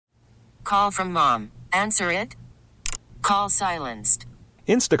Call from mom. Answer it. Call silenced.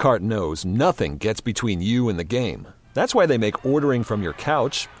 Instacart knows nothing gets between you and the game. That's why they make ordering from your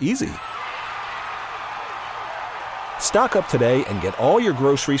couch easy. Stock up today and get all your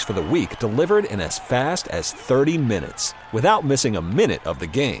groceries for the week delivered in as fast as 30 minutes without missing a minute of the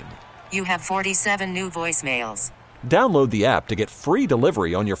game. You have 47 new voicemails. Download the app to get free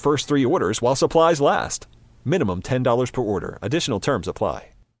delivery on your first 3 orders while supplies last. Minimum $10 per order. Additional terms apply.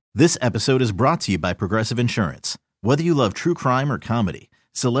 This episode is brought to you by Progressive Insurance. Whether you love true crime or comedy,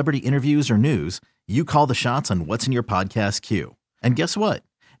 celebrity interviews or news, you call the shots on what's in your podcast queue. And guess what?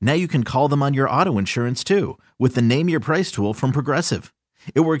 Now you can call them on your auto insurance too with the Name Your Price tool from Progressive.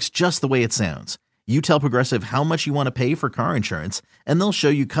 It works just the way it sounds. You tell Progressive how much you want to pay for car insurance, and they'll show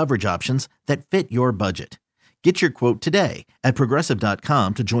you coverage options that fit your budget. Get your quote today at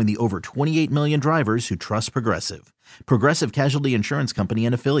Progressive.com to join the over 28 million drivers who trust Progressive. Progressive Casualty Insurance Company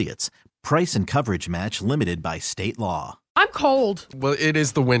and Affiliates. Price and coverage match limited by state law. I'm cold. Well, it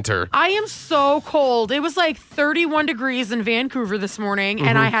is the winter. I am so cold. It was like 31 degrees in Vancouver this morning,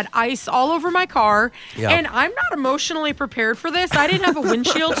 and I had ice all over my car. Yep. And I'm not emotionally prepared for this. I didn't have a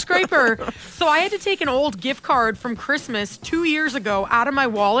windshield scraper. So I had to take an old gift card from Christmas 2 years ago out of my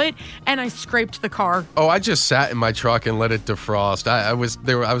wallet, and I scraped the car. Oh, I just sat in my truck and let it defrost. I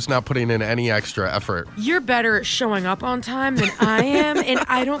was not putting in any extra effort. You're better at showing up on time than I am, and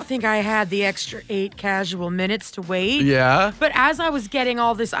I don't think I had the extra 8 casual minutes to wait. Yeah. But as I was getting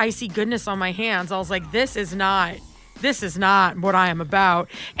all this icy goodness on my hands, I was like, this is not what I am about.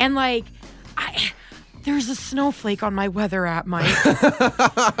 And like, there's a snowflake on my weather app, Mike.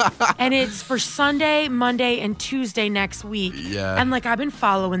 And it's for Sunday, Monday, and Tuesday next week. Yeah. And like, I've been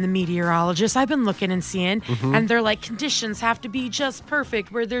following the meteorologists. I've been looking and seeing. And they're like, conditions have to be just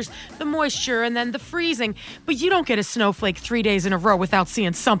perfect where there's the moisture and then the freezing. But you don't get a snowflake 3 days in a row without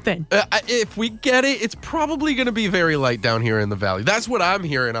seeing something. If we get it, it's probably going to be very light down here in the valley. That's what I'm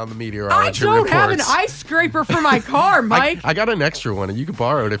hearing on the meteorology I don't reports. have an ice scraper for my car, Mike. I got an extra one, and you can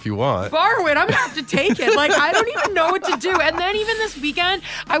borrow it if you want. Borrow it. I'm going to have to take it. Like, I don't even know what to do. And then even this weekend,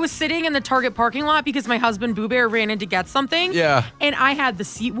 I was sitting in the Target parking lot because my husband, Boo Bear, ran in to get something. Yeah. And I had the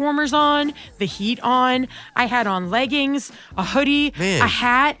seat warmers on, the heat on. I had on leggings, a hoodie, Man. a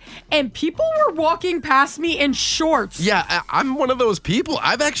hat. And people were walking past me in shorts. Yeah, I'm one of those people.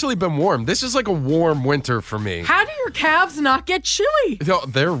 I've actually been warm. This is like a warm winter for me. How do your calves not get chilly?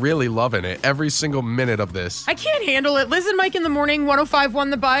 They're really loving it every single minute of this. I can't handle it. Liz and Mike in the morning,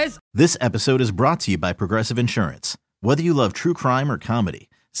 105.1 The Buzz. This episode is brought to you by Progressive Insurance. Whether you love true crime or comedy,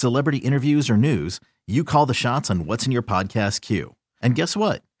 celebrity interviews or news, you call the shots on what's in your podcast queue. And guess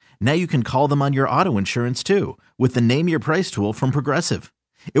what? Now you can call them on your auto insurance too with the Name Your Price tool from Progressive.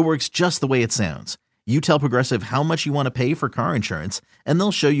 It works just the way it sounds. You tell Progressive how much you want to pay for car insurance, and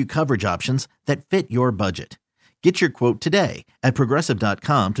they'll show you coverage options that fit your budget. Get your quote today at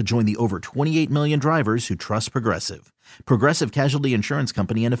Progressive.com to join the over 28 million drivers who trust Progressive. Progressive Casualty Insurance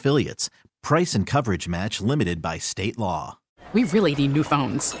Company and Affiliates. Price and coverage match limited by state law. We really need new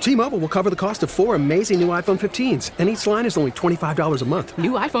phones. T-Mobile will cover the cost of 4 amazing new iPhone 15s, and each line is only $25 a month.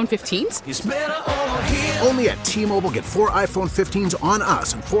 New iPhone 15s? It's better over here. Only at T-Mobile, get 4 iPhone 15s on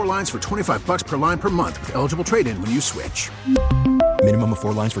us and 4 lines for $25 per line per month with eligible trade-in when you switch. Minimum of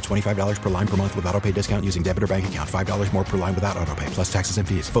 4 lines for $25 per line per month with autopay discount using debit or bank account. $5 more per line without autopay, plus taxes and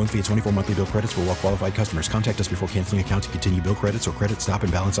fees. Phone fee at 24 monthly bill credits for well-qualified customers. Contact us before canceling account to continue bill credits or credit stop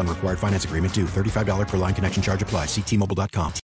and balance on required finance agreement due. $35 per line connection charge applies. See T-Mobile.com.